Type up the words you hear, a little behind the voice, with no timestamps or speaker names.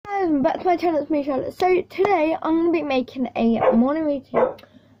guys, back to my channel, it's me, Charlotte. So today I'm going to be making a morning routine. Shut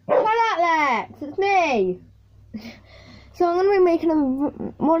up, Lex, it's me. So I'm going to be making a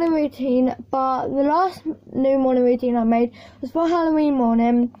morning routine, but the last new morning routine I made was for Halloween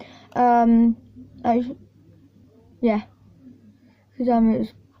morning. Yeah, because it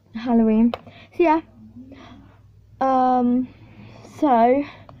was Halloween. So yeah. So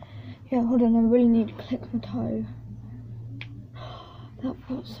yeah, hold on, I really need to click my toe. That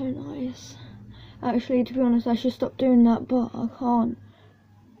felt so nice. Actually, to be honest, I should stop doing that, but I can't.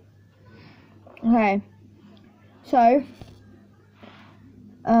 Okay. So,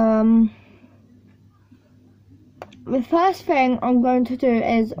 the first thing I'm going to do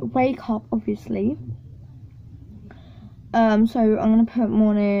is wake up, obviously. So I'm going to put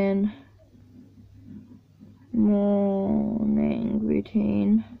morning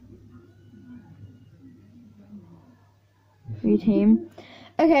routine.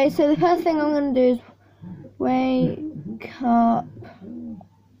 Okay, so the first thing I'm going to do is wake up,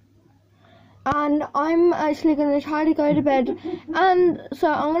 and I'm actually going to try to go to bed, and so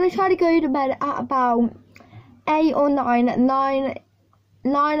I'm going to try to go to bed at about 8 or 9, 9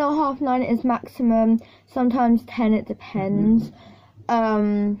 or half 9 is maximum, sometimes 10, it depends.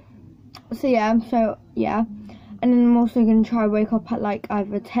 So yeah, and then I'm also going to try to wake up at like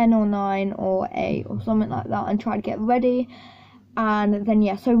either 10 or 9 or 8 or something like that, and try to get ready. And then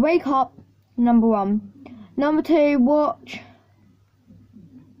yeah, so wake up, number 1. Number 2, watch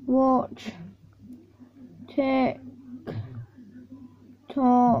TikTok.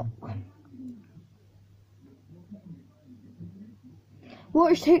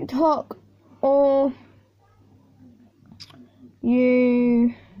 Watch TikTok or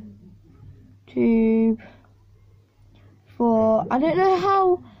YouTube for I don't know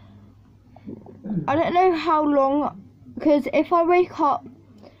how long. Because if I wake up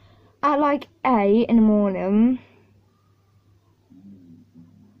at like 8 in the morning,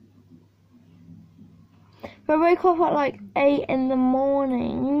 if I wake up at like 8 in the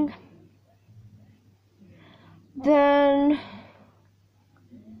morning, then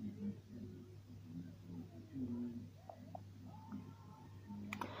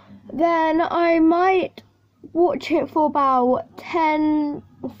I might watch it for about 10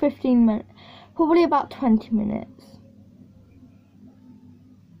 or 15 minutes, probably about 20 minutes.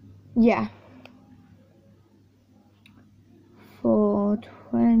 Yeah, for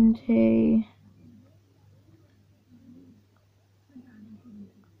 20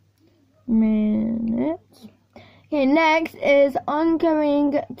 minutes. Okay, next is I'm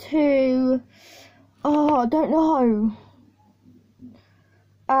going to, I don't know,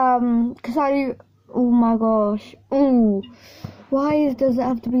 because oh my gosh, why does it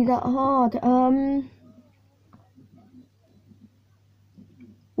have to be that hard?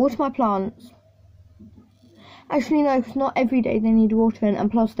 Water my plants. Actually no, because not every day they need watering,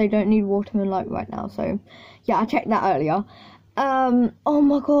 and plus they don't need watering like right now, so yeah, I checked that earlier. Oh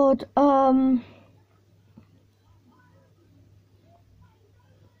my god, oh my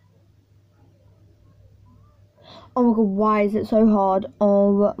god, why is it so hard?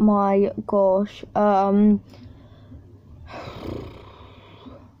 Oh my gosh.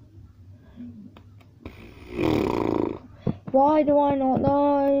 Why do I not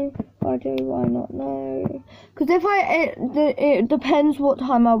know? Because if it depends what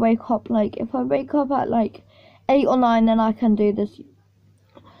time I wake up. Like, if I wake up at like 8 or 9, then I can do this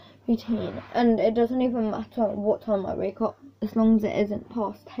routine. And it doesn't even matter what time I wake up, as long as it isn't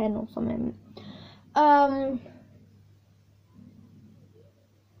past 10 or something. And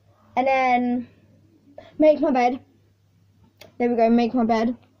then make my bed. There we go, make my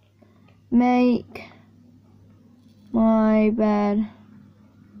bed. Make my bed.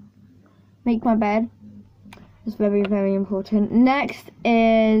 It's very, very important. Next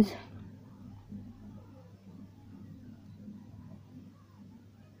is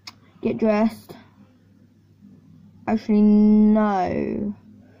get dressed. Actually, no.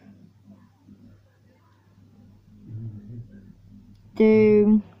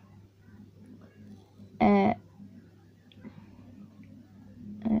 Do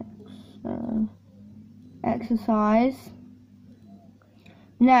exercise.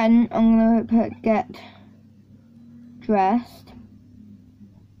 Then I'm gonna put get dressed.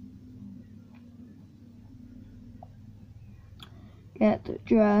 Get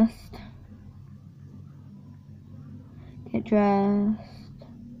dressed. And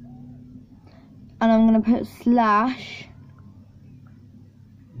I'm gonna put slash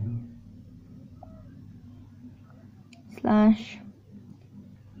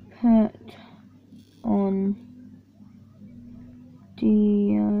put on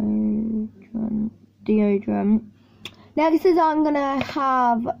deodorant. deodorant. Next is I'm gonna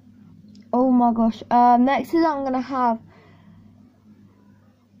have, oh my gosh, next is I'm gonna have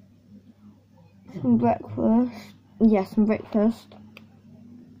some breakfast. Yes, some breakfast.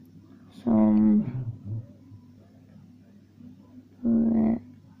 Some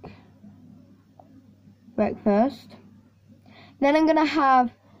breakfast. Then I'm gonna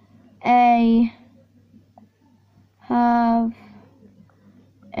have a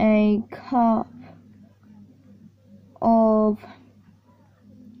cup of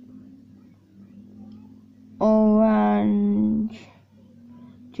orange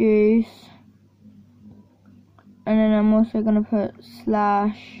juice, and then I'm also gonna put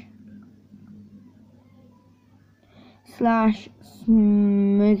slash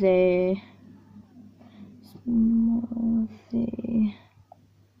smoothie.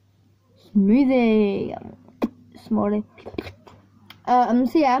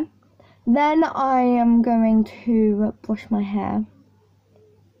 So yeah, then I am going to brush my hair.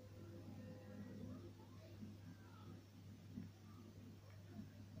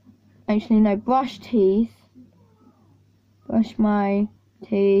 Actually, no, brush my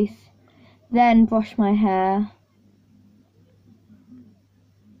teeth, then brush my hair,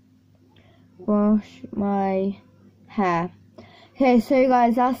 brush my hair. Okay, so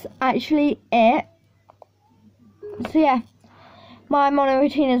guys, that's actually it. So yeah, my morning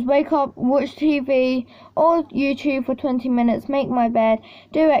routine is wake up, watch TV or YouTube for 20 minutes, make my bed,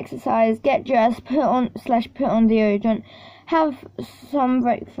 do exercise, get dressed, put on deodorant, have some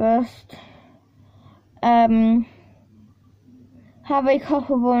breakfast, have a cup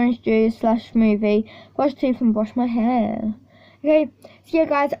of orange juice / smoothie, brush teeth and brush my hair. Okay, so yeah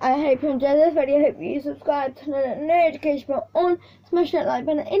guys, I hope you enjoyed this video. I hope you subscribe, turn on the notification bell on, smash that like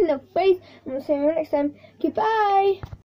button in the face, and we'll see you next time. Goodbye.